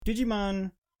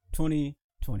Digimon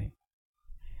 2020.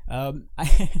 Welcome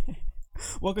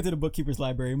to the Bookkeeper's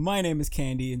Library. My name is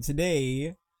Candy, and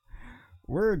today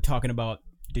we're talking about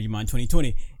Digimon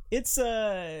 2020. It's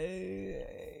here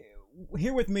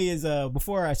with me is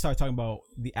before I start talking about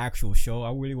the actual show,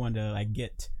 I really wanted to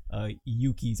get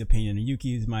Yuki's opinion. And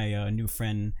Yuki is my new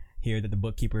friend here that the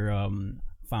Bookkeeper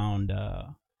found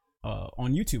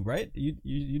on YouTube, right?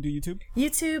 You do YouTube?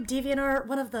 YouTube, DeviantArt,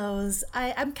 one of those.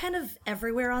 I'm kind of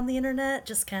everywhere on the internet,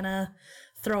 just kind of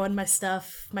throwing my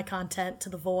stuff, my content to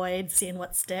the void, seeing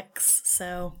what sticks.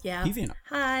 So yeah.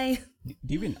 Hi.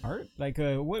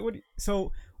 DeviantArt? What?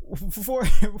 So before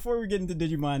we get into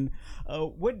Digimon,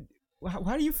 how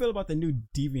do you feel about the new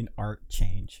DeviantArt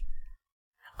change?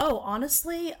 Oh,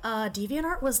 honestly,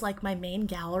 DeviantArt was like my main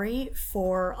gallery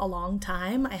for a long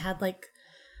time. I had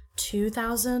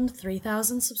 2,000,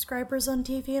 3,000 subscribers on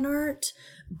DeviantArt,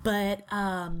 but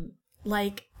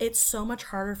it's so much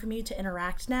harder for me to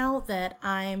interact now that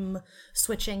I'm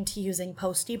switching to using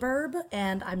Postyburb,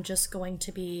 and I'm just going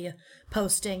to be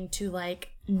posting to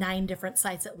 9 different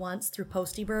sites at once through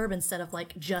Postyburb instead of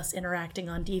just interacting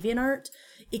on DeviantArt.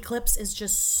 Eclipse is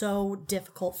just so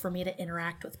difficult for me to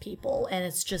interact with people, and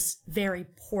it's just very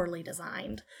poorly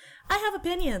designed. I have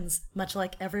opinions, much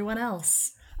like everyone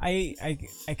else. I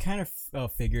kind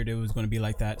of figured it was going to be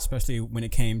like that, especially when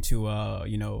it came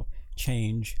to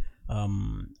change.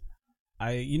 Because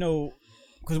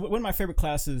one of my favorite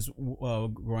classes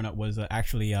growing up was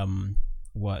actually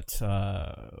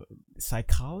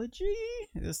psychology.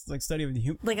 It's study of the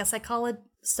human, a psychology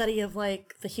study of the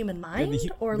human mind, the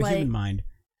human mind.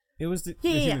 It was the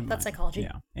human mind. That's psychology.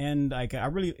 Yeah, and I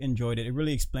really enjoyed it. It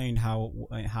really explained how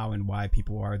and why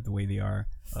people are the way they are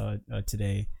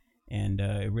today. And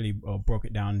it really broke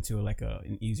it down into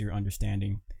an easier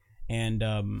understanding, and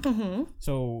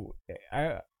so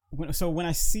when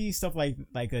I see stuff like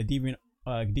a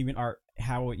DeviantArt,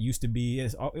 how it used to be,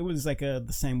 it was the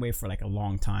same way for a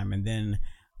long time, and then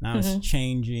now it's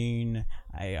changing.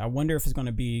 I wonder if it's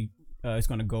gonna be it's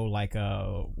gonna go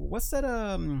what's that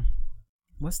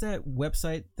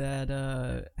website that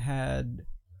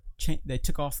they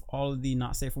took off all of the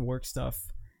not safe for work stuff.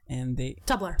 And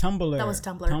Tumblr. That was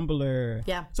Tumblr. Tumblr.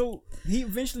 Yeah. So he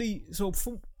eventually.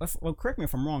 Correct me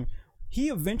if I'm wrong. He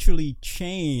eventually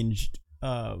changed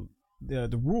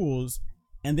the rules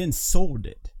and then sold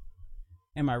it.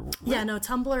 Am I right? Yeah. No.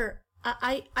 Tumblr.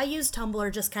 I use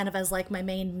Tumblr just kind of as my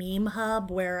main meme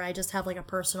hub where I just have a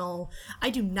personal. I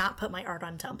do not put my art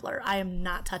on Tumblr. I am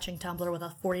not touching Tumblr with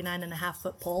a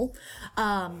 49.5-foot pole.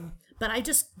 But I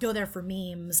just go there for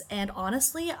memes, and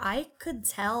honestly, I could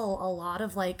tell a lot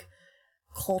of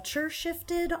culture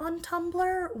shifted on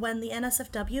Tumblr when the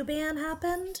NSFW ban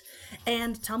happened,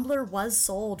 and Tumblr was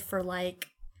sold for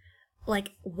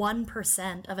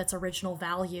 1% of its original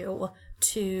value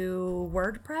to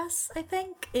WordPress, I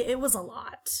think. It was a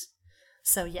lot.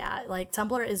 So yeah,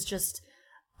 Tumblr is just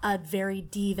a very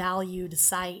devalued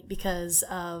site because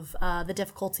of the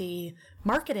difficulty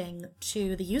marketing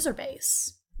to the user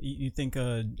base. You think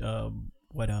I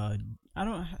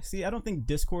don't think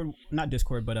not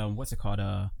Discord, but what's it called,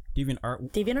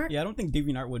 DeviantArt? Yeah, I don't think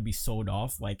DeviantArt would be sold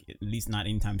off, at least not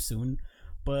anytime soon,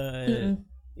 but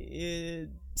it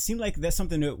seemed like that's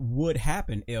something that would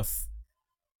happen if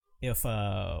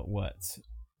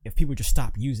people just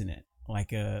stop using it.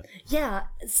 Yeah,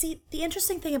 see, the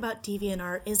interesting thing about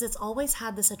DeviantArt is it's always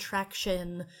had this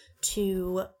attraction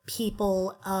to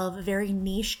people of very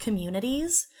niche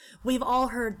communities. We've all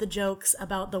heard the jokes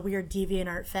about the weird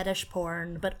DeviantArt fetish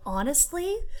porn, but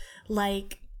honestly,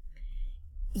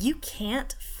 you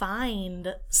can't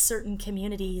find certain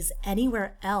communities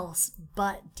anywhere else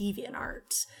but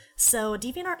DeviantArt. So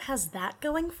DeviantArt has that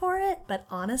going for it, but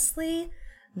honestly,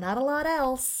 not a lot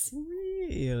else.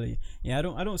 Really? Yeah, I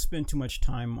don't spend too much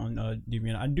time on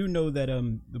DeviantArt. I do know that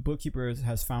the Bookkeeper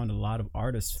has found a lot of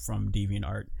artists from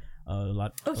DeviantArt.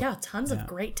 Tons of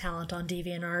great talent on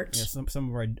DeviantArt. Yeah, some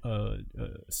of our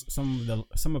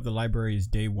some of the library's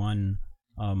day one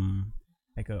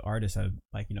artists have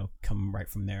come right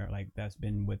from there. That's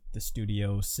been with the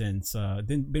studio since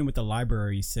been with the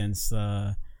library since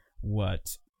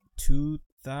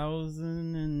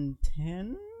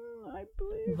 2010. I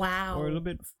believe. Wow. Or a little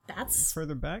bit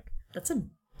further back. That's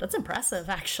impressive,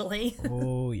 actually.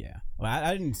 Oh yeah. Well,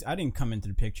 I didn't come into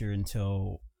the picture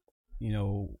until,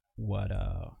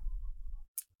 I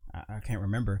can't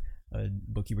remember. A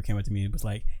Bookkeeper came up to me and was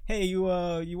like, "Hey, you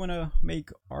want to make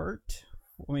art?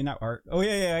 I mean, not art. Oh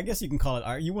yeah. I guess you can call it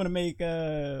art. You want to make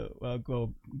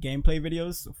gameplay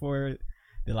videos for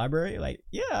the library?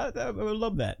 Yeah, I would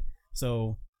love that."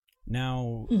 So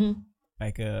now.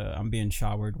 I'm being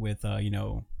showered with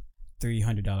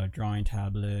 $300 drawing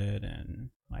tablet and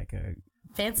like a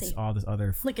Fancy. all this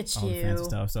other Look at all the you. fancy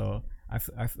stuff. So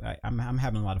I'm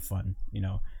having a lot of fun,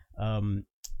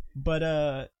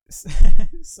 but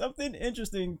something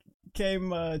interesting came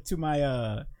to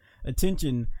my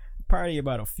attention probably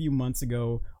about a few months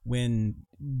ago when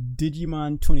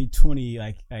Digimon 2020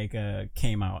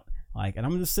 came out. Like, and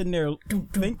I'm just sitting there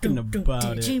thinking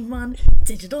about Digimon,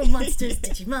 digital monsters,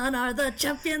 Digimon are the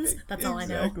champions. That's all I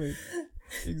know.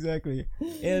 Exactly.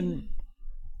 And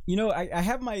I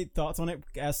have my thoughts on it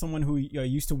as someone who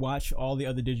used to watch all the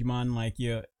other Digimon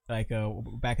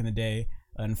back in the day.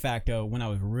 In fact, when I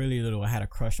was really little, I had a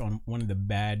crush on one of the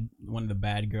bad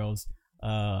girls.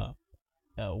 Was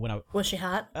she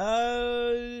hot?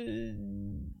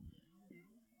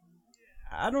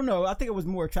 I don't know. I think I was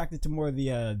more attracted to more of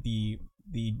the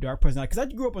dark personality because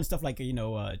I grew up on stuff like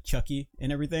Chucky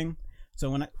and everything. So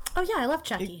when I love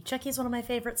Chucky. Chucky's one of my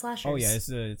favorite slashers. Oh yeah, it's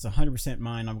 100%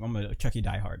 mine. I'm a Chucky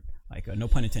diehard, no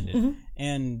pun intended. Mm-hmm.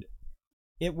 And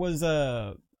it was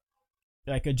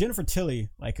like a Jennifer Tilly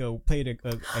played a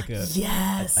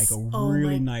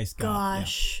really nice guy.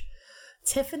 Gosh. Yeah.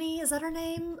 Tiffany, is that her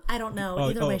name? I don't know.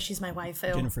 Either way, she's my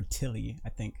waifu. Jennifer Tilly, I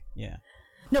think. Yeah.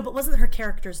 No, but wasn't her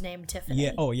character's name Tiffany?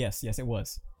 Yeah. Oh, yes, it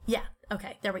was. Yeah.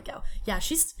 Okay. There we go. Yeah,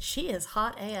 she is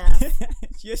hot AF.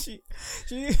 Yeah, she.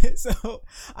 So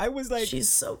I was like, she's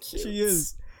so cute. She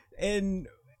is, and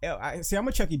I'm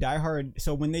a Chucky diehard.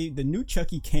 So when the new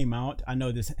Chucky came out, I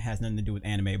know this has nothing to do with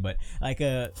anime, but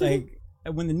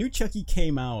when the new Chucky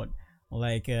came out,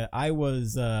 I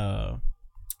was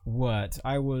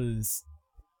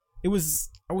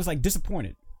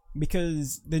disappointed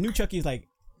because the new Chucky is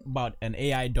about an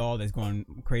AI doll that's going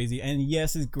crazy, and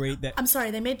yes, it's great that I'm sorry,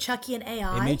 they made Chucky an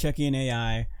AI. They made Chucky an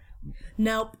AI.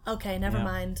 Nope. Okay, never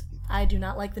mind. I do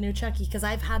not like the new Chucky because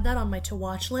I've had that on my to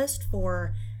watch list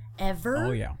for ever.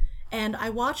 Oh yeah. And I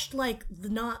watched not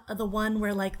the one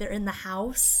where they're in the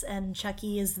house and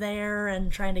Chucky is there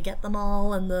and trying to get them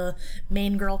all, and the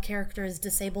main girl character is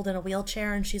disabled in a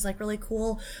wheelchair and she's really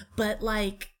cool, but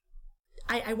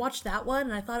I watched that one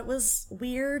and I thought it was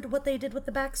weird what they did with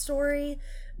the backstory,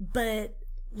 but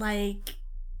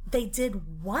they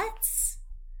did what?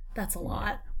 That's a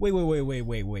lot. Wait.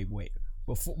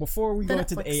 Before we go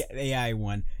into the AI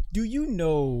one, do you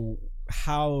know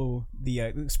how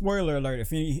the spoiler alert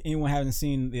if anyone hasn't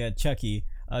seen the Chucky,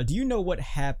 do you know what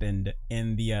happened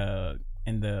in the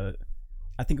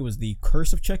I think it was the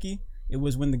Curse of Chucky? It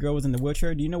was when the girl was in the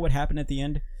wheelchair. Do you know what happened at the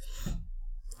end?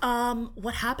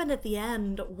 What happened at the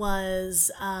end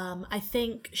was, I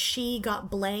think she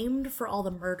got blamed for all the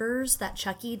murders that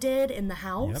Chucky did in the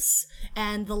house. Yep.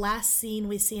 And the last scene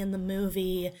we see in the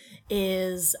movie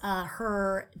is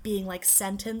her being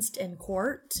sentenced in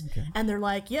court. Okay. And they're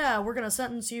like, yeah, we're going to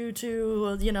sentence you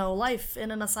to, life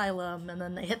in an asylum. And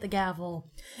then they hit the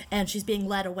gavel and she's being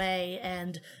led away,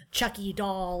 and Chucky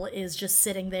doll is just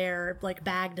sitting there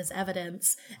bagged as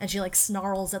evidence, and she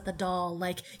snarls at the doll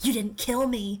you didn't kill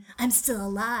me, I'm still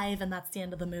alive, and that's the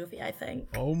end of the movie, I think.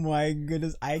 Oh my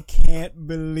goodness, I can't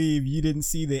believe you didn't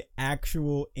see the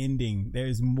actual ending.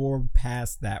 There's more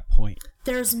past that point.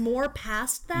 There's more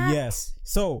past that? Yes.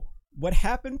 So what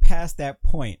happened past that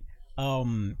point,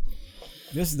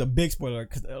 this is a big spoiler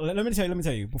because let me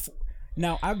tell you before.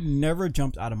 Now, I've never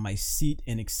jumped out of my seat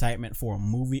in excitement for a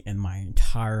movie in my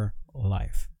entire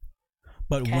life.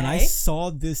 But when I saw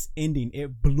this ending,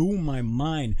 it blew my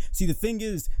mind. See, the thing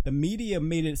is, the media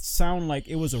made it sound like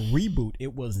it was a reboot.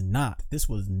 It was not. This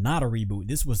was not a reboot.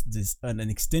 This was an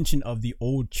extension of the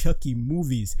old Chucky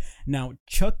movies. Now,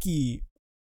 Chucky,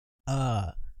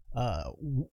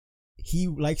 he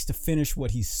likes to finish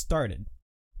what he started.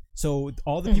 So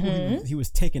all the people he was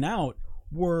taking out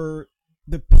were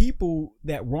the people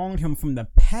that wronged him from the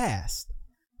past.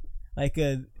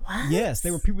 Yes,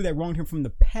 they were people that wronged him from the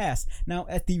past. Now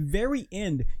at the very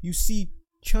end, you see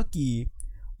Chucky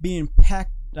being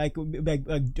packed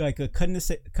cutting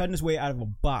his way out of a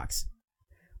box,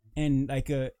 and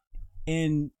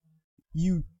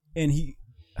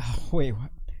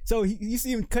so you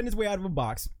see him cutting his way out of a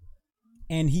box,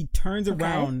 and he turns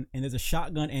around and there's a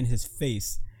shotgun in his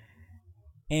face.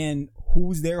 And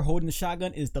who's there holding the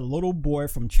shotgun is the little boy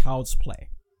from Child's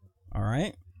Play. All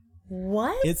right?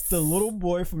 What? It's the little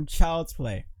boy from Child's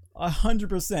Play.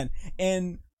 100%.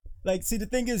 And, see, the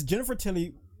thing is, Jennifer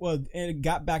Tilly,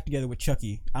 got back together with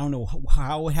Chucky. I don't know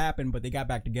how it happened, but they got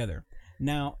back together.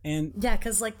 Now, and... Yeah,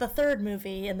 because, the third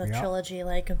movie in the trilogy,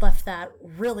 left that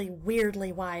really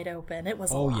weirdly wide open. It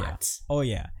was a lot. Yeah. Oh,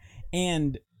 yeah.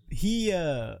 And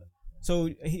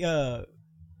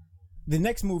the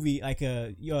next movie,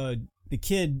 the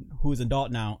kid who is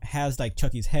adult now has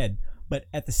Chucky's head, but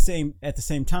at the same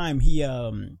time, he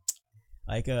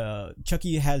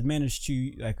Chucky has managed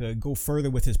to go further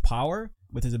with his power,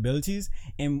 with his abilities,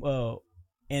 and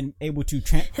able to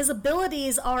his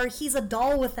abilities are he's a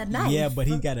doll with a knife. Yeah, but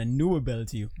he's got a new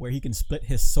ability where he can split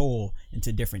his soul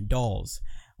into different dolls.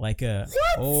 What?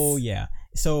 Oh yeah.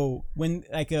 So when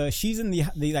she's in the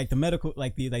medical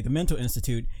the mental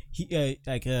institute, he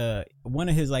one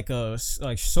of his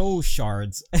soul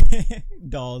shards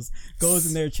dolls goes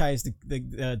in there, tries to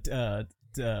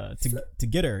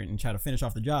get her and try to finish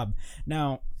off the job.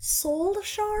 Now soul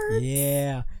shards.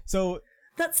 Yeah. So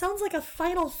that sounds like a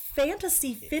Final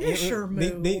Fantasy finisher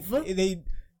move.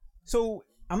 So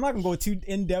I'm not gonna go too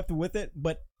in depth with it,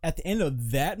 but at the end of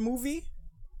that movie,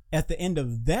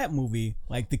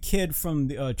 like the kid from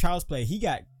the Child's Play, he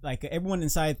got everyone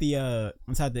inside the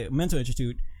mental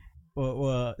institute.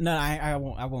 No, I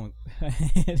won't.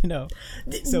 No.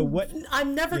 So what?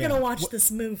 I'm never gonna watch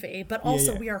this movie, but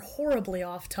also we are horribly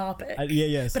off topic.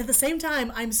 Yes. But at the same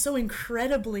time, I'm so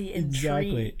incredibly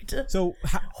intrigued. Exactly. So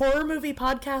horror movie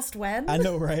podcast when? I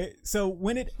know, right? So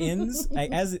when it ends,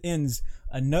 as it ends,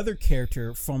 another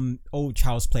character from old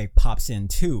Child's Play pops in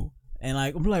too, and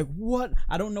I'm like, what?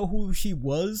 I don't know who she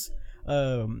was.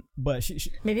 But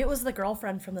she maybe it was the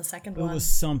girlfriend from the second one. It was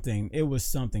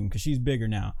something because she's bigger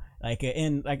now.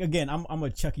 Again, I'm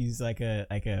a Chucky's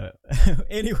anyway.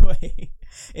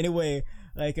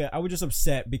 I was just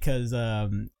upset because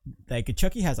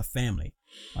Chucky has a family.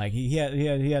 He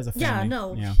has a family. Yeah,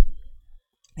 no. Yeah.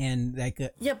 And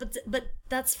but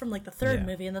that's from the third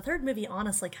movie, and the third movie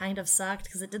honestly kind of sucked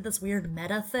because it did this weird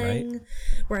meta thing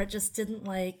where it just didn't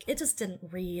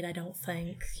read. I don't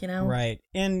think, right.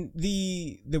 And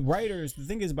the writers, the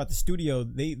thing is about the studio,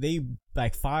 they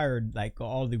fired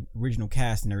all the original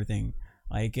cast and everything,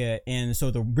 and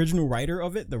so the original writer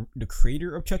of it, the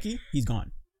creator of Chucky, he's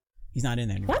gone. He's not in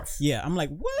there anymore. What? Yeah, I'm like,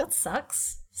 what? That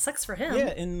sucks for him.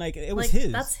 Yeah, and it was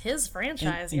his. That's his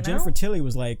franchise. And Jennifer Tilly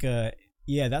was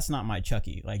yeah, that's not my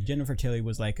Chucky. Jennifer Tilly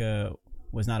was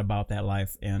was not about that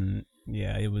life, and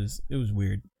yeah, it was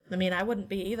weird. I mean, I wouldn't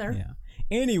be either. Yeah.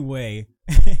 Anyway.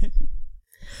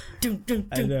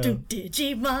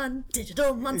 Digimon,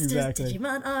 digital monsters, exactly.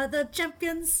 Digimon are the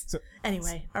champions. So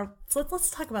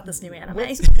let's talk about this new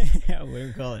anime. Yeah,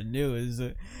 we call it new.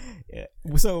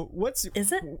 So what's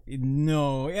is it?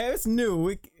 No, yeah, it's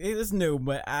new. It's new,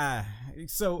 but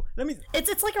so let me.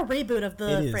 It's like a reboot of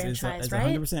the franchise,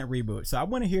 right? It's 100% reboot. So I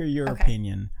want to hear your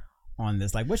opinion on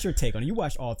this. What's your take on it? You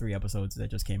watched all 3 episodes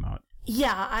that just came out.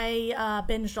 Yeah, I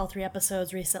binged all 3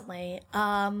 episodes recently.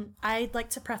 I'd like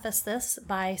to preface this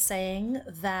by saying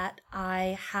that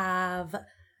I have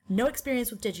no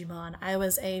experience with Digimon. I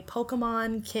was a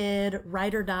Pokemon kid,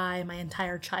 ride or die my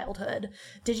entire childhood.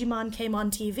 Digimon came on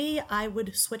TV, I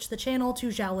would switch the channel to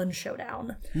Xiaolin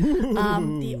Showdown.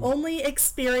 The only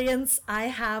experience I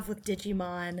have with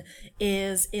Digimon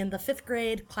is in the 5th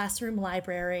grade classroom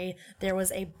library. There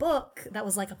was a book that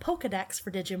was like a Pokedex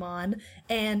for Digimon,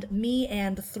 and me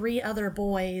and 3 other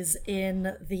boys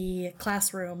in the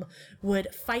classroom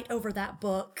would fight over that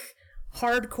book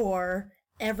hardcore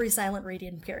every silent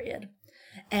reading period.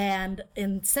 And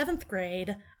in 7th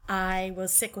grade, I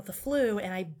was sick with the flu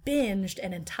and I binged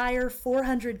an entire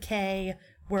 400k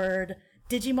word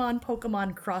Digimon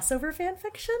Pokemon crossover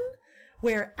fanfiction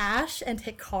where Ash and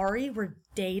Hikari were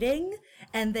dating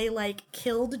and they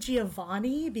killed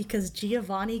Giovanni because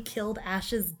Giovanni killed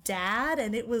Ash's dad,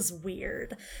 and it was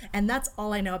weird. And that's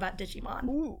all I know about Digimon.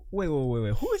 Ooh, wait.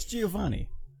 Who is Giovanni?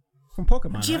 From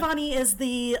Pokemon, Giovanni is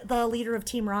the leader of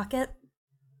Team Rocket.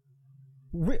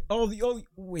 Wait,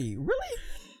 really?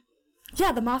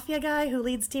 Yeah, the mafia guy who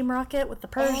leads Team Rocket with the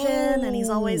Persian, and he's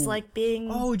always being...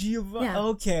 Oh, Giovanni. Yeah.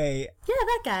 Okay. Yeah,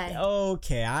 that guy.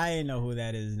 Okay, I know who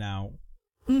that is now.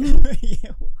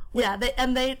 Mm-hmm. Yeah,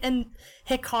 and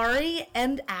Hikari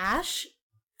and Ash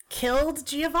killed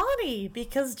Giovanni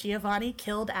because Giovanni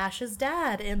killed Ash's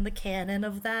dad in the canon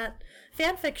of that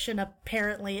fanfiction.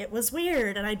 Apparently, it was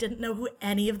weird, and I didn't know who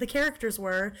any of the characters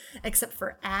were except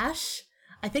for Ash.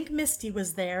 I think Misty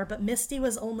was there, but Misty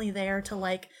was only there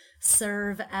to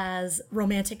serve as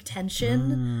romantic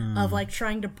tension of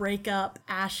trying to break up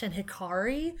Ash and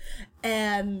Hikari,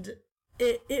 and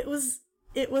it was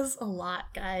a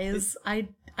lot, guys.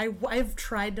 I've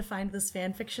tried to find this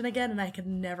fan fiction again, and I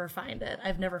can never find it.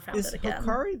 I've never found it again. Is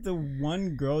Hikari the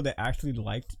one girl that actually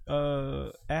liked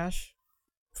Ash?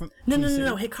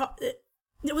 No.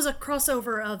 It was a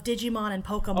crossover of Digimon and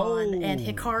Pokemon, and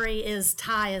Hikari is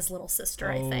Tai's little sister,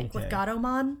 I think, with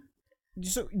Gatomon.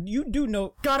 So you do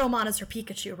know... Gatomon is her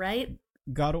Pikachu, right?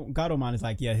 Gatomon is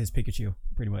his Pikachu,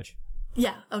 pretty much.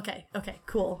 Yeah, okay,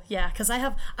 cool. Yeah, because I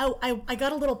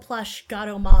got a little plush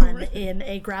Gatomon in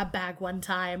a grab bag one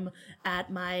time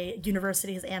at my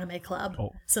university's anime club.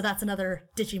 Oh. So that's another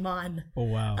Digimon Oh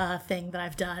wow. thing that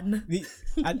I've done.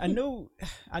 I know.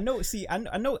 See, I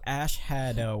know Ash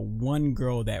had one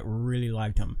girl that really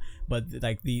liked him, but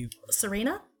like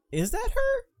Serena? is that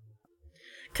her?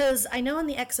 Because I know in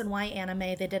the X and Y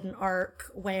anime, they did an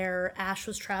arc where Ash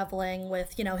was traveling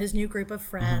with, his new group of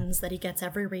friends that he gets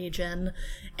every region.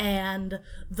 And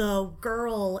the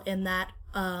girl in that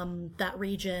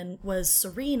region was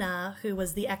Serena, who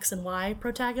was the X and Y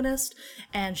protagonist.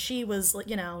 And she was,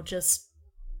 just...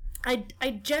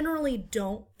 I generally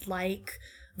don't like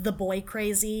the boy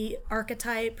crazy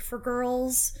archetype for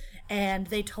girls. And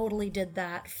they totally did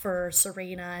that for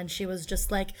Serena, and she was just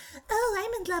like, oh,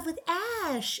 I'm in love with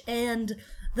Ash. And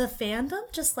the fandom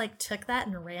just like took that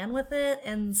and ran with it,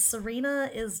 and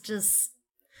Serena is just...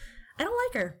 I don't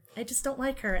like her. I just don't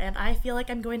like her, and I feel like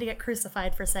I'm going to get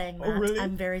crucified for saying that. Oh, really?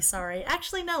 I'm very sorry.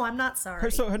 Actually, no, I'm not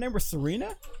sorry. So her name was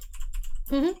Serena?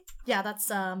 Mm-hmm. Yeah, that's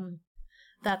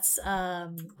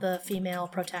the female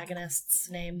protagonist's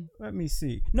name. Let me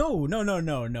see. No,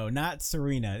 not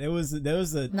Serena. There was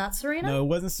a Not Serena? No, it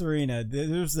wasn't Serena.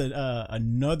 There was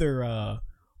another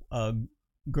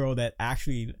girl that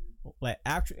actually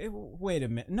wait a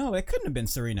minute. No, it couldn't have been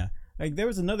Serena. Like there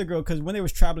was another girl because when they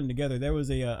was traveling together, there was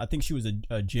I think she was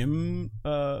a gym.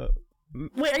 Wait,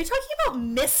 are you talking about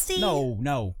Misty?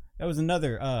 No. That was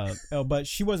another, but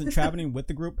she wasn't traveling with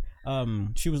the group.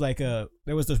 She was like, there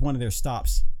was just one of their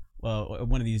stops,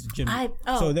 one of these gym.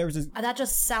 So there was that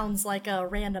just sounds like a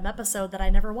random episode that I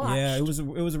never watched. Yeah, it was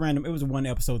a random, it was a one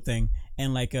episode thing,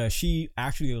 and like she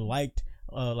actually liked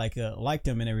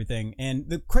him and everything. And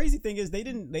the crazy thing is they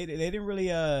didn't really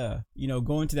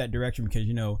go into that direction because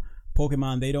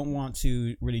Pokemon, they don't want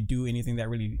to really do anything that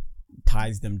really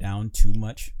ties them down too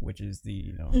much, which is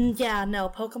yeah, no,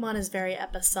 Pokemon is very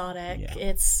episodic.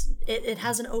 Yeah. It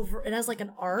has like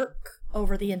an arc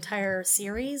over the entire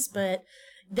series, but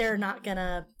they're not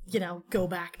gonna go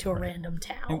back to a random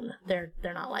town. They're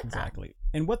not like exactly.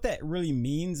 that. And what that really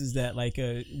means is that like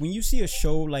when you see a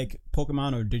show like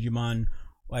Pokemon or Digimon,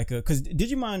 like because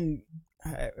Digimon,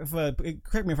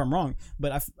 correct me if I'm wrong,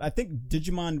 but I think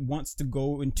Digimon wants to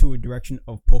go into a direction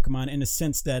of Pokemon in a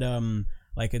sense that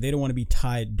like they don't want to be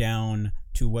tied down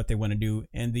to what they want to do,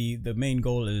 and the main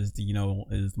goal is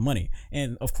is money,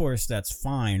 and of course that's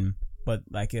fine. But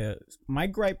like my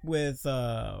gripe with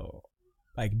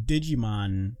like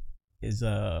Digimon is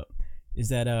that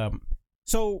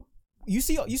so you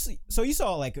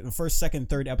saw like the first, second,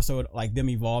 third episode like them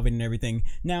evolving and everything.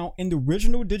 Now in the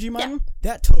original Digimon,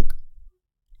 that took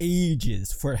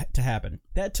ages for it to happen.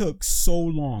 That took so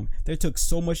long. There took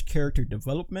so much character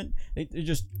development. It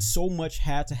just so much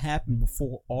had to happen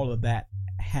before all of that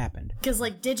happened. Because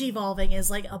like digivolving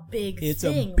is like a big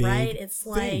thing, right? It's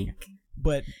thing.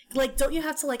 But like, don't you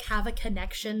have to like have a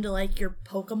connection to like your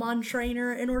Pokemon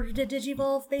trainer in order to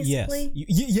digivolve, basically?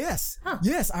 Yes. Huh.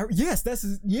 Yes.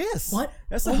 Yes. What?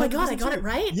 That's oh my god! I got it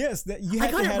right. Yes, that you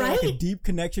have to have like a deep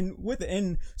connection with it,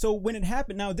 and so when it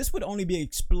happened, now this would only be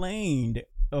explained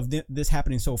of this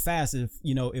happening so fast if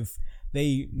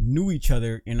they knew each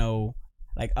other,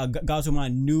 like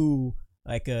Gazumon knew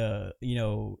like I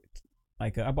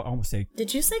almost say.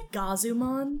 Did you say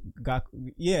Gazumon?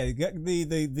 Yeah,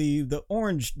 the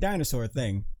orange dinosaur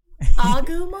thing.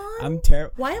 Agumon? I'm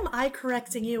terrible. Why am I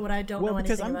correcting you when I don't know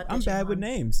anything about Digimon? I'm bad with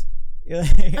names. Oh,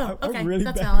 okay, I'm really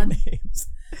that's bad valid. with names.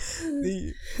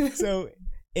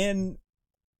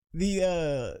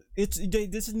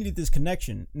 This needed this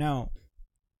connection. Now,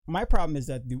 my problem is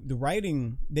that the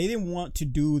writing, they didn't want to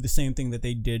do the same thing that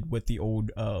they did with the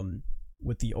old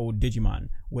Digimon,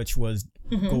 which was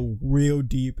go real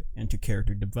deep into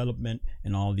character development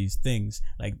and all these things.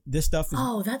 Like this stuff is,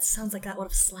 that sounds like that would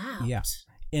have slapped. Yeah.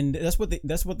 And that's what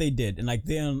they did. And like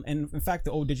and in fact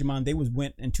the old Digimon, they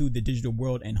went into the digital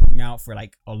world and hung out for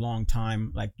like a long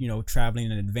time, like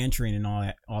traveling and adventuring and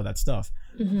all that stuff.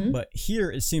 But here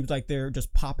it seems like they're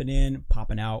just popping in,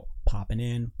 popping out, popping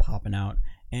in, popping out.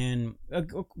 And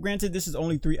granted, this is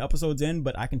only 3 episodes in,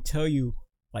 but I can tell you,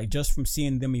 like just from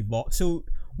seeing them evolve. So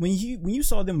when you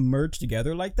saw them merge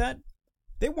together like that,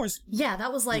 they weren't. Yeah,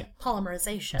 that was like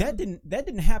polymerization. That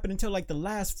didn't happen until like the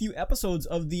last few episodes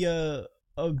of the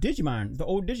of Digimon, the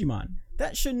old Digimon.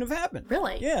 That shouldn't have happened.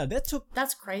 Really? Yeah, that's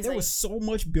crazy. There was so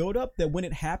much build up that when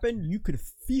it happened, you could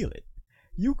feel it.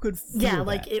 You could feel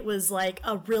like it was like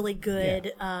a really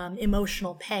good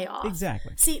emotional payoff.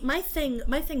 Exactly. See, my thing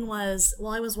was,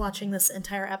 while I was watching this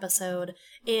entire episode,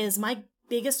 is my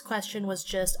biggest question was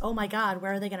just, oh my god,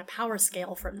 where are they going to power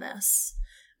scale from this?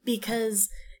 Because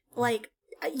like,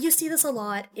 you see this a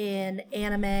lot in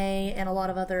anime and a lot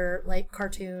of other, like,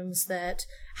 cartoons that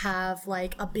have,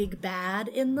 like, a big bad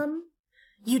in them.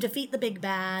 You defeat the big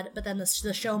bad, but then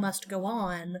the show must go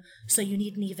on, so you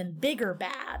need an even bigger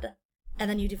bad. And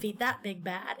then you defeat that big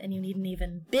bad, and you need an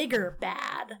even bigger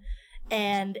bad.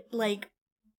 And, like,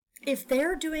 if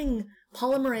they're doing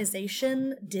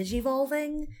polymerization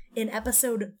digivolving in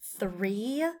episode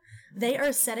 3, they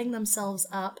are setting themselves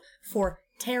up for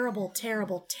terrible,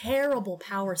 terrible, terrible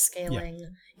power scaling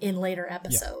in later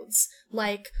episodes.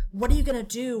 Like, what are you gonna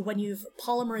do when you've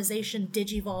polymerization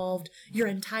digivolved your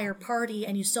entire party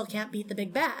and you still can't beat the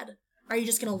big bad? Are you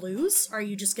just gonna lose? Are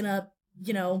you just gonna,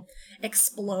 you know,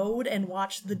 explode and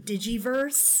watch the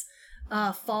Digiverse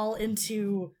fall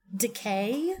into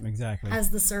decay as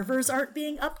the servers aren't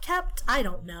being upkept? I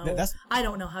don't know. I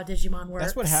don't know how Digimon works.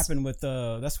 That's what happened with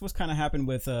that's what's kind of happened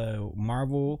with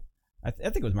Marvel. I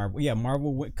think it was Marvel. Yeah,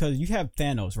 Marvel, because you have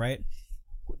Thanos, right?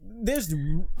 There's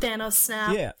Thanos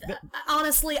snap. Yeah.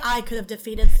 Honestly, I could have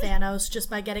defeated Thanos just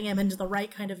by getting him into the right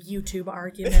kind of YouTube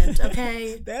argument.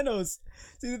 Okay. Thanos.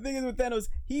 See, the thing is with Thanos,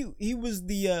 he was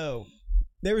the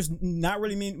there was not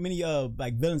really many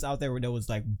like villains out there that was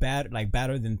like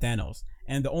badder than Thanos,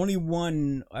 and the only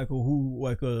one like who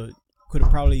like could have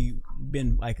probably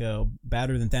been like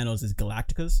badder than Thanos is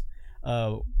Galacticus,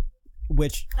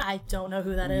 which I don't know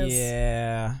who that is.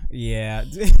 Yeah.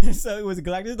 So it was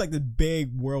Galacticus, like this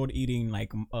big world-eating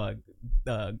like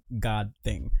god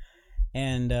thing,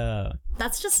 and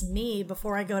that's just me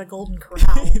before I go to Golden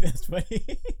Corral. That's funny.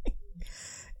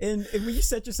 And when you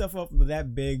set yourself up with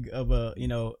that big of a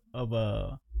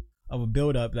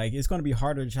build up, like it's going to be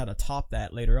harder to try to top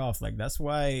that later off. Like that's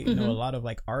why you know a lot of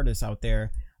like artists out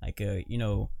there, like you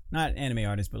know, not anime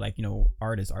artists, but like you know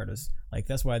artists, like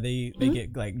that's why they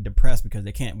get like depressed because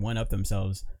they can't one up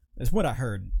themselves. That's what I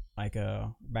heard like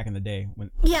back in the day when.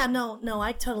 Yeah, no,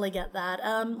 I totally get that.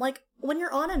 Like when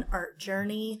you're on an art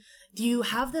journey, do you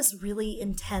have this really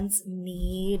intense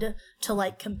need to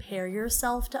like compare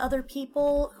yourself to other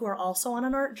people who are also on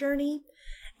an art journey?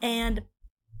 And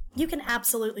you can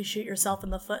absolutely shoot yourself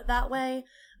in the foot that way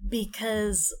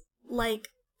because like,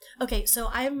 okay, so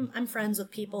I'm friends with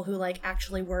people who like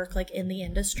actually work like in the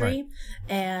industry,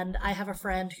 and I have a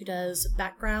friend who does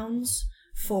backgrounds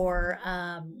for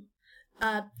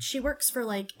she works for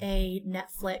like a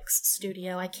Netflix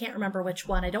studio. I can't remember which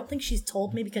one. I don't think she's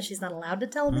told me because she's not allowed to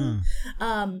tell me.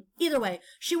 Either way,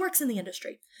 she works in the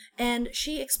industry, and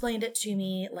she explained it to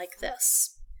me like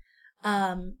this.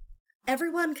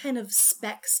 Everyone kind of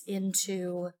specs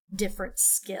into different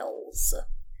skills.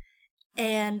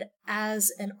 And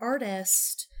as an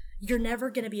artist, you're never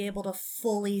going to be able to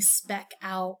fully spec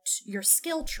out your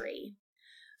skill tree.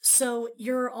 So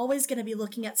you're always going to be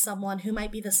looking at someone who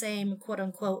might be the same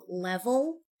quote-unquote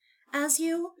level as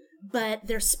you, but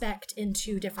they're specced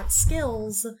into different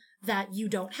skills that you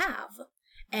don't have.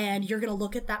 And you're going to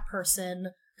look at that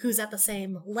person who's at the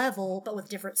same level but with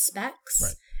different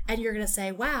specs, and you're going to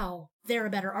say, wow, they're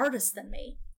a better artist than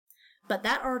me. But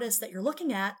that artist that you're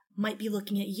looking at might be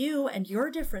looking at you and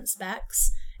your different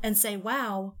specs and say,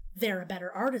 wow, they're a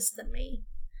better artist than me.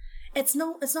 It's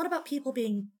not about people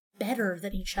being better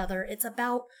than each other. It's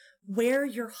about where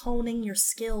you're honing your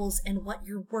skills and what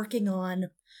you're working on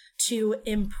to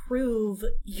improve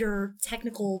your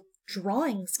technical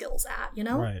drawing skills at, you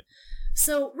know? Right.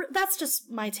 So that's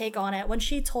just my take on it. When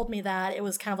she told me that, it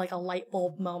was kind of like a light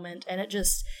bulb moment, and it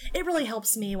really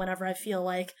helps me whenever I feel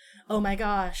like, oh my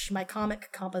gosh, my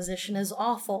comic composition is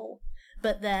awful.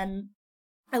 But then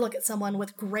I look at someone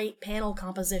with great panel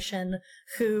composition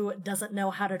who doesn't know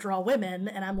how to draw women,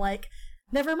 and I'm like,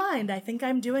 never mind, I think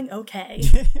I'm doing okay.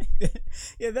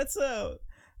 Yeah, that's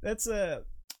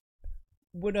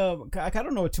what I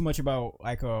don't know too much about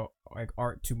like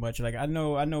art too much. Like I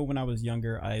know when I was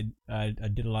younger, I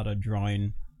did a lot of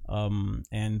drawing.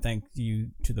 And thank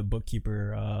you to the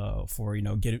bookkeeper for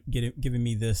giving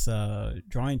me this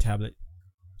drawing tablet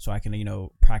so I can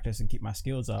practice and keep my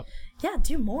skills up. Yeah,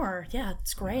 do more. Yeah,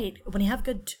 it's great when you have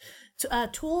good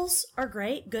tools are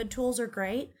great. Good tools are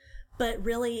great. But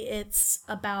really, it's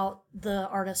about the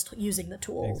artist using the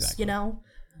tools, exactly.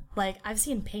 Like, I've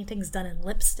seen paintings done in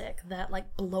lipstick that,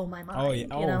 like, blow my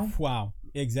mind, Oh, yeah. Wow.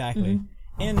 Exactly.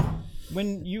 Mm-hmm. And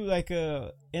when you,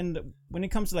 and when it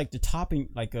comes to, like, the topping,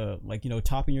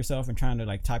 topping yourself and trying to,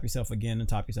 like, top yourself again,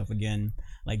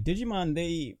 like, Digimon,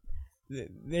 they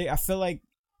I feel like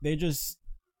they just...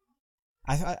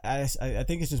 I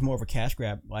think it's just more of a cash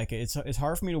grab. Like it's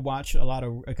hard for me to watch a lot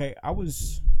of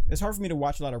it's hard for me to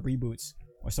watch a lot of reboots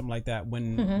or something like that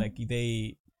when like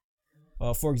they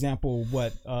for example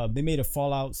they made a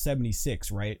Fallout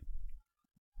 76, right?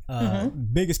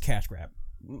 Biggest cash grab.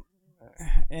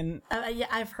 And yeah,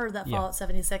 I've heard that Fallout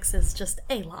 76 is just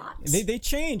a lot. They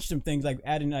changed some things, like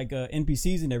adding like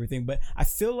NPCs and everything, but I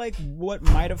feel like what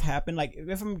might have happened, like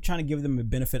if I'm trying to give them a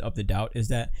benefit of the doubt, is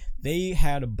that they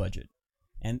had a budget.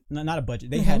 And not a budget.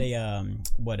 They had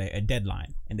a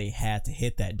deadline, and they had to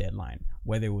hit that deadline,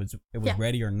 whether it was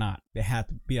ready or not. They had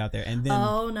to be out there, and then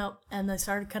and they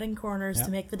started cutting corners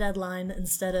to make the deadline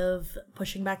instead of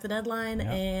pushing back the deadline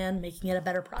and making it a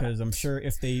better product. Because I'm sure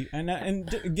if they and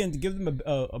again, to give them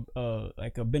a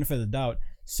benefit of the doubt,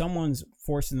 someone's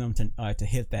forcing them to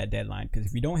hit that deadline. Because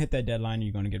if you don't hit that deadline,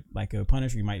 you're going to get like a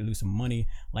punish. You might lose some money.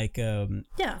 Like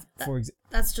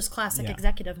that's just classic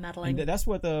executive meddling. And that's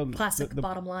what the classic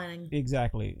bottom lining.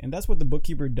 Exactly, and that's what the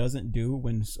bookkeeper doesn't do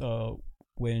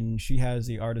when she has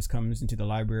the artist comes into the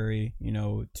library,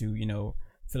 to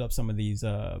fill up some of these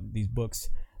books.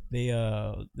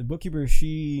 The bookkeeper,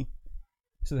 she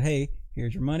says, hey,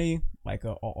 here's your money, like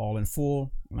all in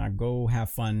full. Now go have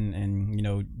fun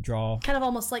and draw. Kind of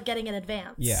almost like getting an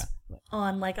advance. Yeah.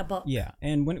 On like a book. Yeah,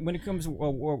 and when it comes to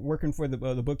working for the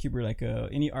bookkeeper, like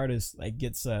any artist like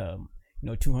gets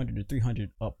 200 to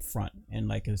 300 up front, and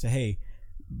like say, hey,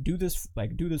 do this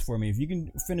for me. If you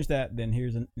can finish that,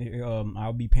 then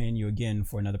I'll be paying you again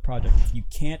for another project. If you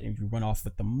can't, if you run off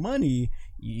with the money,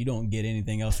 you don't get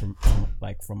anything else from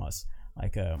us.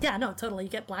 Like totally, you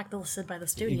get blacklisted by the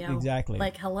studio. Exactly.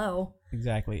 Like, hello.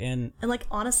 Exactly. And like,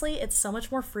 honestly, it's so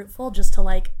much more fruitful just to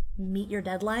like meet your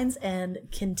deadlines and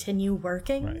continue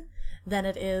working than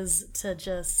it is to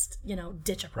just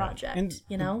ditch a project. And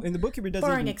and the bookkeeper doesn't,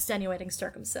 barring extenuating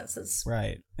circumstances.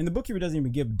 Right. And the bookkeeper doesn't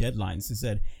even give deadlines. He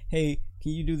said, hey,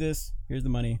 can you do this? Here's the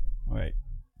money. All right,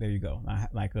 there you go.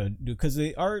 Because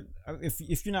they are,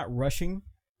 if you're not rushing,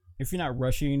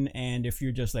 and if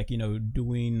you're just like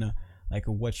doing like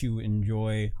what you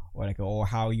enjoy, or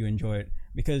how you enjoy it.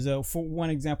 Because for one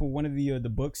example, one of the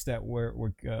books that were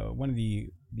one of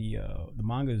the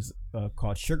mangas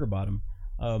called Sugar Bottom.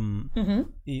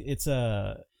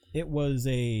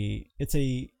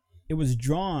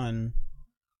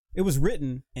 It was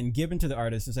written and given to the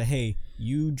artist to say, hey,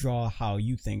 you draw how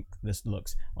you think this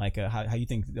looks, like how you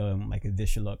think like this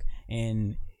should look.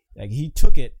 And like he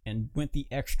took it and went the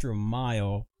extra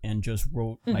mile and just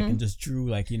wrote and just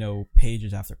drew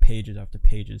pages after pages after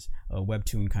pages, a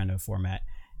webtoon kind of format,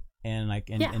 and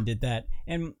and did that.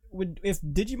 And if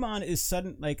Digimon is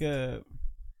sudden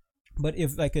but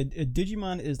if like a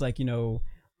Digimon is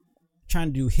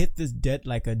trying to hit this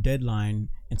deadline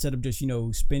instead of just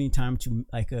spending time to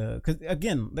because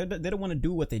again they don't want to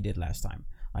do what they did last time.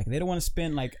 Like they don't want to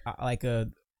spend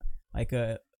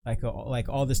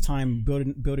all this time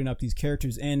building up these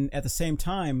characters, and at the same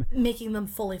time making them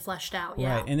fully fleshed out.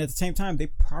 Right, and at the same time they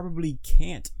probably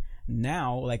can't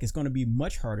now. It's going to be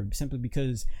much harder simply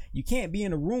because you can't be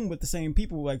in a room with the same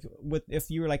people if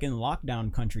you're in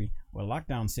lockdown country or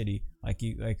lockdown city. A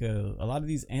lot of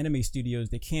these anime studios,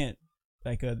 they can't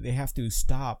they have to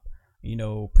stop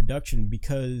production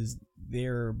because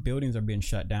their buildings are being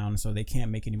shut down, so they can't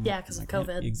make any more. Yeah, because of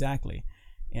COVID. Exactly.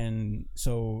 And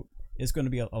so it's going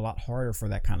to be a lot harder for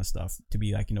that kind of stuff to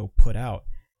be put out.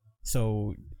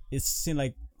 So it seemed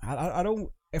like I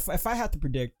don't. If I had to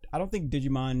predict, I don't think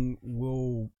Digimon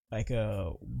will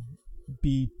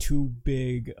be too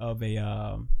big of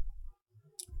a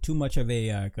too much of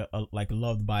a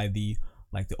loved by the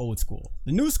old school.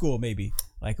 The new school maybe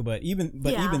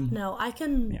no, I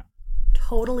can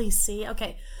totally see.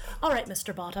 Okay, all right,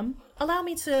 Mr. Bottom, allow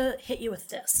me to hit you with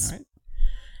this. All right.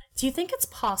 Do you think it's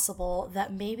possible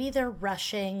that maybe they're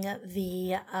rushing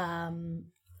the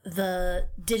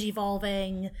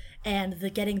digivolving and the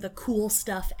getting the cool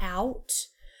stuff out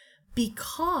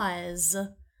because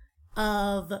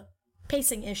of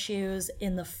pacing issues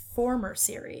in the former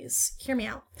series? Hear me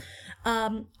out.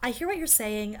 I hear what you're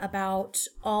saying about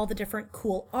all the different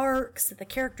cool arcs that the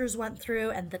characters went through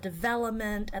and the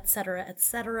development, etc.,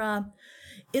 etc.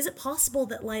 Is it possible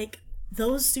that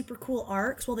those super cool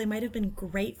arcs, while they might have been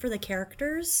great for the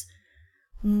characters,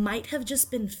 might have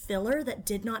just been filler that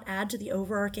did not add to the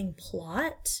overarching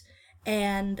plot?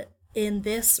 And in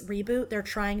this reboot, they're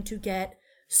trying to get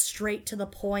straight to the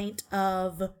point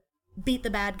of beat the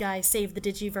bad guy, save the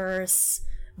Digiverse,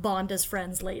 bond as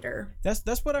friends later.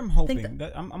 That's what I'm hoping.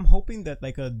 I'm hoping that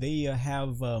they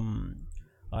have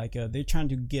they're trying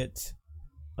to get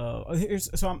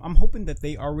I'm hoping that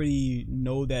they already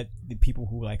know that the people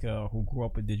who who grew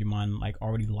up with Digimon like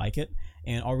already like it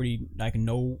and already like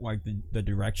know like the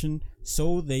direction,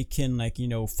 so they can like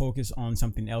focus on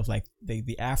something else, like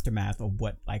the aftermath of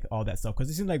what like all that stuff, because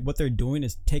it seems like what they're doing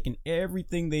is taking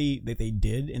everything that they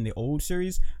did in the old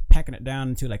series, packing it down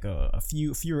into like a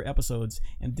fewer episodes,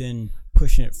 and then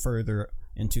pushing it further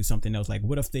into something else. Like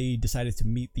what if they decided to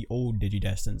meet the old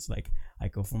Digidestins, or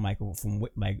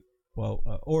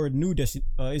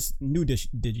it's new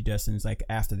Digidestins like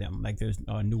after them, like there's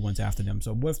new ones after them.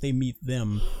 So what if they meet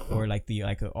them, or like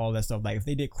all that stuff, like if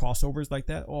they did crossovers like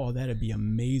that, oh, that'd be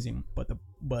amazing. But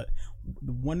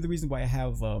one of the reasons why I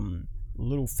have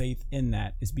little faith in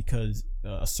that is because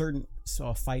a certain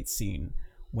fight scene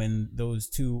when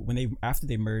after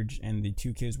they merged and the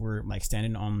two kids were like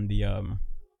standing on the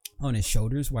on his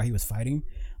shoulders while he was fighting,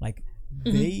 like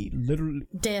they literally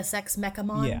Deus Ex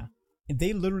Mechamon. Yeah.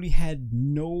 They literally had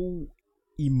no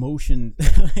emotion.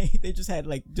 They just had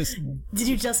like just. Did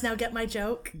you just now get my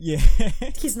joke? Yeah.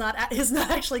 He's not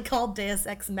actually called Deus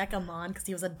Ex Mechamon because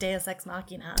he was a Deus Ex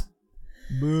Machina.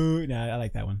 Boo! Nah, I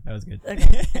like that one. That was good.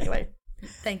 Okay. Anyway,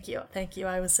 thank you.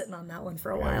 I was sitting on that one for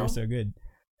a while. You're so good.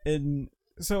 And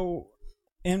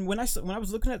when I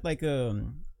was looking at like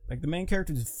the main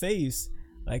character's face,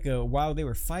 like while they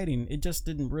were fighting, it just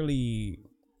didn't really.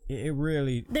 It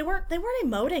really. They weren't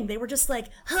emoting. They were just like,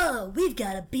 "Huh, we've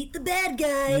got to beat the bad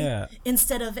guy." Yeah.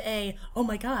 Instead of "Oh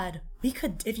my God, we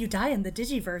could. If you die in the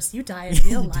Digiverse, you die in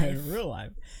real life." Die in real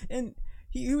life, and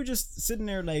he was just sitting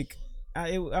there like,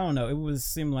 I don't know.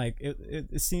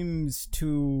 It seems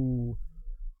too.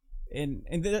 And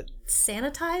that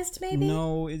sanitized, maybe.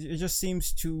 No, it just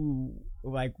seems too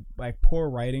like poor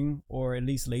writing, or at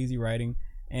least lazy writing.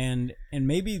 And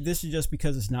maybe this is just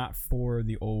because it's not for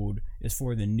the old, it's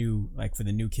for the new, like for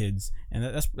the new kids, and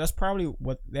that's probably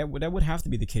what that would have to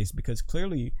be the case, because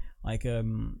clearly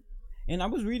and I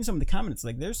was reading some of the comments,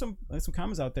 like there's some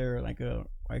comments out there or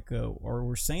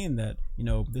were saying that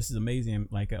this is amazing,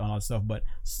 like on all that stuff, but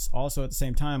also at the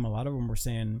same time a lot of them were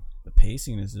saying the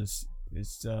pacing is just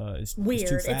it's weird, it's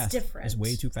too fast. It's different, it's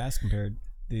way too fast compared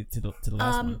to the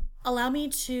last one. Allow me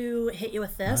to hit you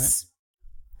with this.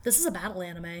 This is a battle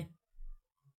anime.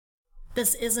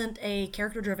 This isn't a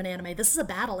character-driven anime. This is a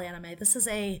battle anime. It's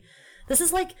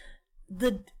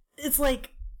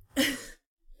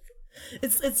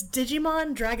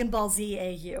Digimon Dragon Ball Z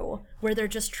AU, where they're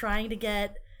just trying to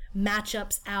get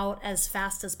matchups out as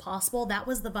fast as possible. That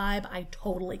was the vibe I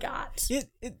totally got.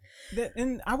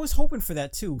 And I was hoping for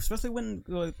that too, especially when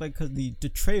because the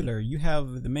trailer, you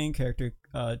have the main character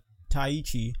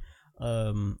Taichi.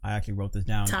 I actually wrote this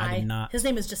down. Tai. I did not. His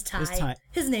name is just Tai.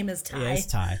 His name is Tai. Yeah, it's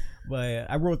Tai. But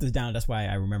I wrote this down. That's why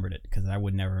I remembered it, because I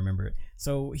would never remember it.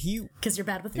 So because you're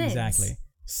bad with names. Exactly.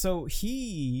 So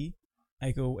he,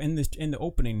 in the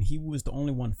opening, he was the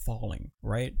only one falling.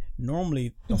 Right.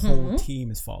 Normally, the whole team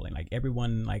is falling. Like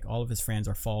everyone, like all of his friends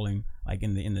are falling. Like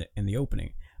in the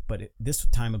opening. But this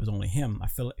time it was only him. I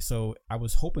feel like, so I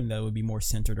was hoping that it would be more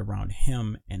centered around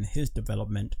him and his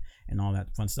development and all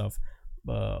that fun stuff.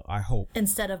 I hope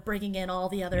instead of bringing in all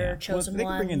the other chosen they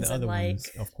ones, can bring in the other ones,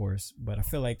 of course, but I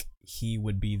feel like he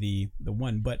would be the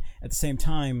one. But at the same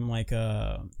time, like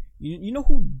you know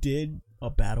who did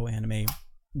a battle anime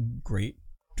great?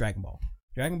 Dragon Ball.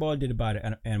 Dragon Ball did about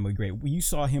an anime great. You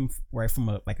saw him right from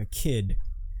a kid.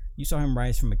 You saw him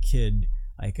rise from a kid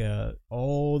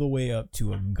all the way up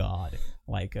to a god,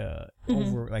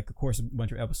 over like of course a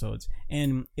bunch of episodes.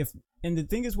 And the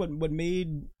thing is, what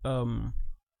made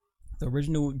the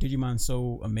original Digimon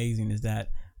so amazing is that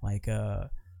there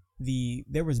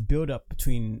was build up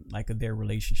between their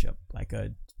relationship,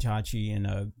 Chachi and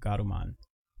Garumon,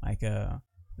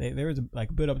 there was a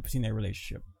build up between their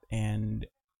relationship, and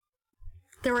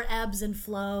there were ebbs and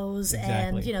flows.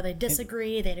 Exactly. And they'd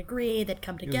disagree, they'd agree, they'd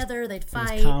come together, they'd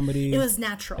fight. It was comedy. It was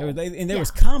natural. There was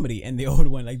comedy in the old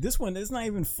one. Like this one, it's not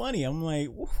even funny. I'm like,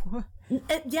 what?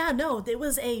 No, it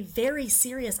was a very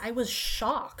serious. I was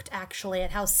shocked actually at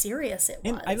how serious it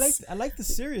was. And I like the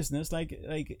seriousness,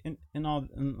 in all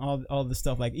the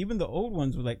stuff. Like even the old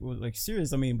ones were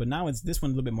serious. I mean, but now this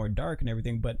one's a little bit more dark and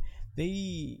everything. But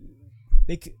they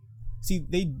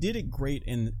did it great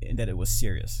in that it was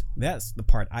serious. That's the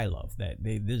part I love. That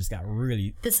they just got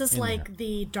really. This is like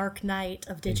the Dark Knight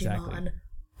of Digimon. Exactly.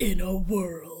 In a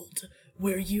world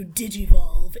where you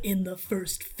digivolve in the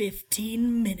first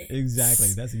 15 minutes. Exactly.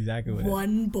 That's exactly what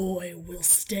one boy will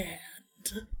stand.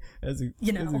 That's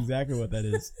exactly what that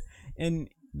is. And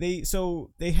they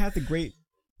had the great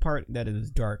part that it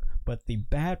is dark, but the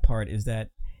bad part is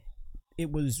that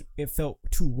it felt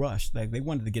too rushed. Like they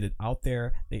wanted to get it out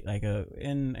there. They like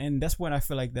and that's what I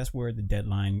feel like that's where the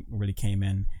deadline really came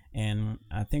in. And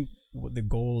I think what the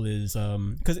goal is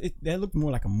because that looked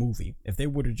more like a movie. If they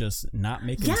would have just not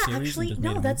make it a series, actually, and just no,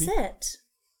 made a that's movie, it.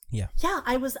 Yeah. Yeah,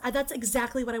 that's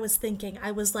exactly what I was thinking.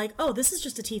 I was like, oh, this is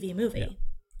just a TV movie. Yeah.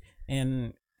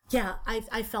 And yeah,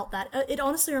 I felt that. It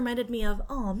honestly reminded me of,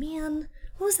 oh man,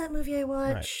 what was that movie I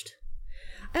watched?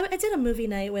 Right. I did a movie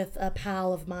night with a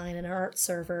pal of mine in our art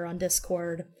server on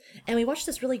Discord, and we watched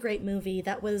this really great movie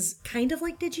that was kind of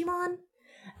like Digimon,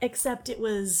 except it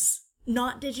was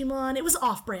not Digimon. It was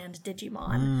off-brand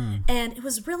Digimon, and it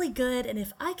was really good. And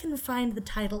if I can find the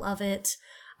title of it,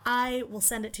 I will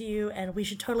send it to you, and we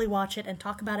should totally watch it and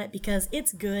talk about it because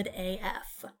it's good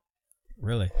AF.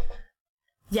 Really?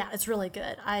 Yeah, it's really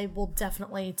good. I will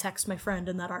definitely text my friend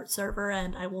in that art server,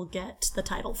 and I will get the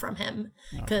title from him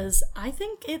because I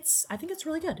think it's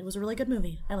really good. It was a really good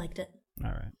movie. I liked it.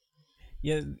 All right.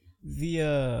 Yeah.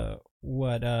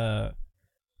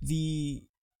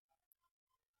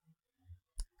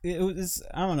 It was,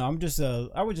 I don't know.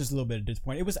 I was just a little bit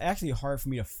disappointed. It was actually hard for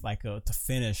me to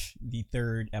finish the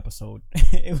third episode.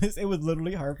 it was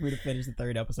literally hard for me to finish the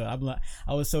third episode.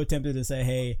 I was so tempted to say,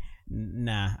 hey,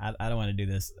 nah, I don't want to do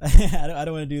this. I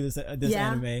don't want to do this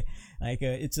anime. Like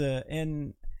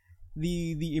and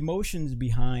the emotions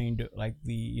behind like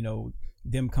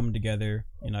them coming together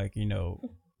and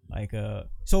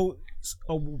so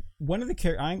one of the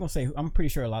characters, I ain't gonna say, I'm pretty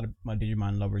sure a lot of my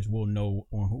Digimon lovers will know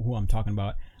who I'm talking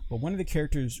about, but one of the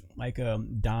characters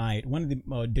died. One of the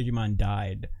Digimon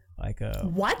died.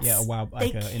 What? Yeah, a while.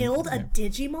 They killed a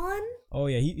Digimon? Oh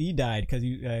yeah, he died because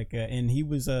and he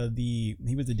was the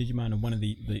Digimon of one of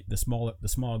the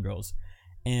small girls,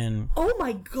 and oh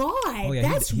my god,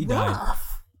 that's he rough. Died.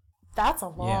 That's a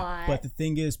lot. Yeah, but the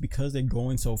thing is, because they're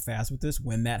going so fast with this,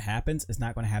 when that happens, it's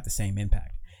not going to have the same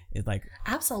impact. It's like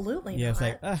absolutely yeah, not. It's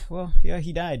like well, yeah,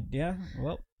 he died. Yeah,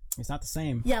 well, it's not the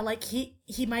same. Yeah, like he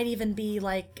might even be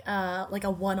like a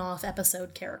one-off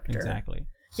episode character. Exactly.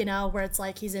 Where it's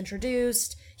like he's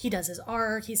introduced, he does his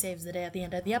arc, he saves the day at the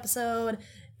end of the episode,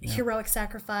 heroic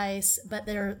sacrifice, but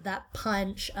there that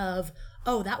punch of,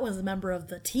 oh, that was a member of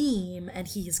the team and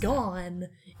he's gone,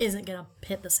 isn't gonna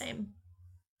hit the same.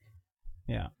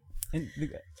 Yeah. And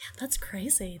that's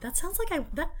crazy. That sounds like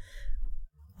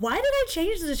why did I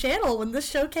change the channel when this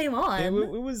show came on? It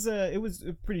was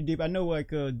pretty deep. I know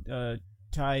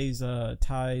Ty's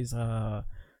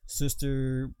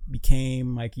sister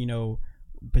became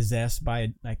possessed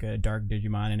by a dark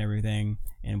Digimon and everything,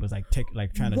 and was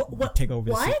trying to take over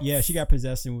the city. Yeah, she got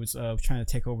possessed and was trying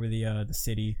to take over the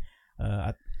city,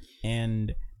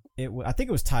 and I think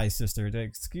it was Ty's sister.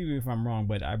 Excuse me if I'm wrong,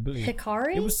 but I believe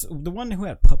Hikari. It was the one who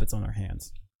had puppets on her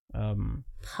hands.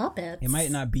 Puppets. It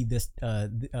might not be this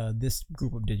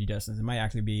group of Digidestins. It might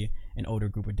actually be an older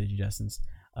group of Digidestins.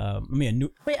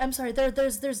 Wait, I'm sorry.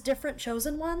 There's different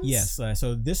chosen ones. Yes.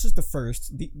 So this is the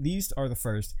first. These are the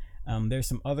first. There's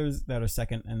some others that are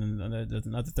second, and then there's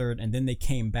another third, and then they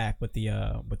came back with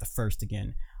the first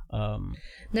again.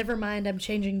 Never mind. I'm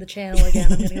changing the channel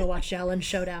again. I'm gonna go watch Xiaolin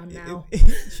Showdown now.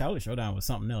 Xiaolin Showdown was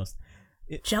something else.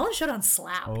 Xiaolin Showdown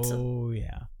slapped. Oh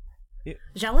yeah.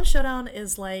 Xiaolin Showdown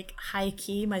is high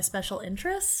key my special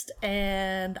interest,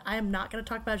 and I am not going to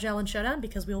talk about Xiaolin Showdown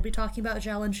because we will be talking about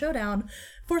Xiaolin Showdown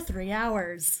for 3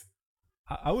 hours.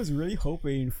 I was really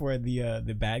hoping for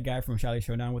the bad guy from Xiaolin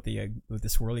Showdown with the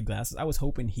swirly glasses. I was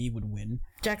hoping he would win.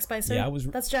 Jack Spicer. Yeah,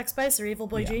 that's Jack Spicer, evil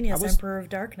boy genius, Emperor of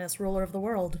Darkness, ruler of the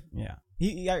world. Yeah,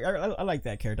 I like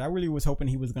that character. I really was hoping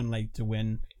he was gonna to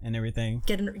win and everything.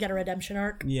 Get a redemption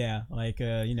arc. Yeah,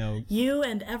 you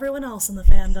and everyone else in the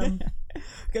fandom.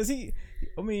 Because I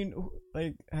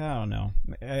don't know.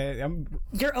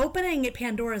 You're opening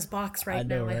Pandora's box right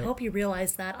now. Right? I hope you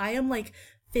realize that. I am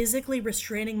physically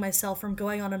restraining myself from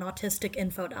going on an autistic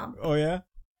info dump. Oh yeah.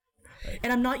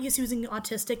 And I'm not using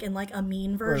autistic in a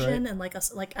mean version and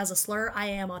as a slur. I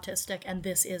am autistic, and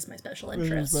this is my special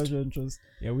interest.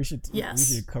 Yeah, we should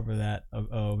cover that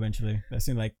eventually. That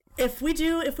seemed like if we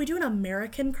do an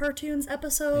American cartoons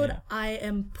episode, I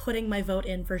am putting my vote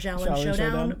in for Xiaolin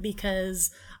Showdown because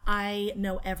I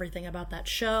know everything about that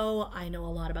show. I know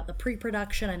a lot about the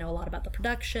pre-production. I know a lot about the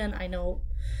production. I know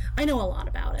a lot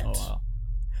about it. Oh wow.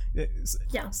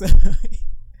 Yeah. So,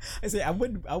 I say I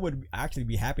would actually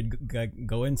be happy to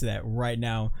go into that right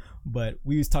now, but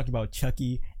we was talking about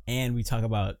Chucky and we talk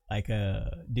about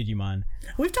Digimon.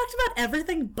 We've talked about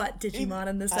everything but Digimon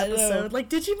in this episode.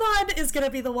 Digimon is gonna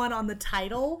be the one on the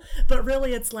title, but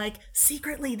really it's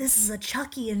secretly this is a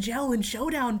Chucky and Xiaolin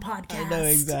Showdown podcast. I know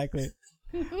exactly.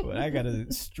 But I gotta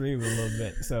stream a little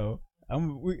bit, so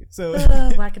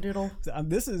Wackadoodle. So,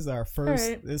 this is our first.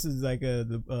 Right. This is like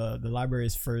the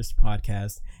library's first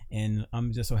podcast, and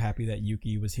I'm just so happy that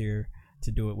Yuki was here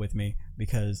to do it with me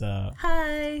because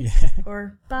hi yeah.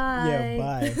 or bye. Yeah,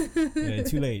 bye. Yeah,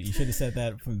 too late. You should have said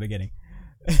that from the beginning.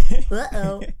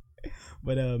 Uh-oh.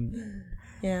 But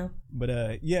yeah.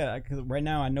 But yeah, 'cause right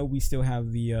now I know we still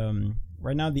have the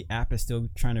right now the app is still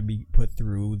trying to be put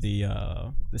through the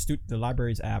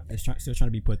library's app is still trying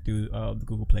to be put through the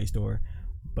Google Play Store.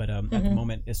 But at the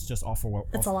moment it's just off for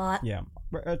It's a lot. Yeah,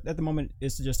 at the moment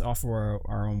it's just off for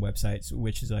our own websites,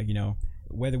 which is like, you know,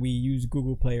 whether we use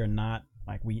Google Play or not,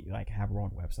 like we like have our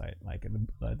own website. Like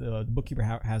the bookkeeper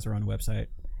has her own website,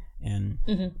 and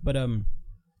but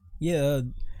yeah.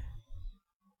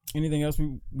 Anything else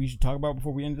we should talk about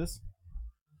before we end this?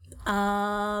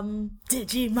 Digimon,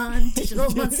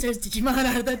 digital monsters,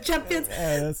 Digimon are the champions.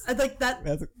 I like that.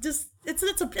 Just it's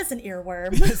an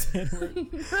earworm.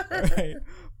 All right,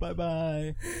 bye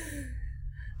bye.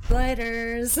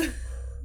 Blighters.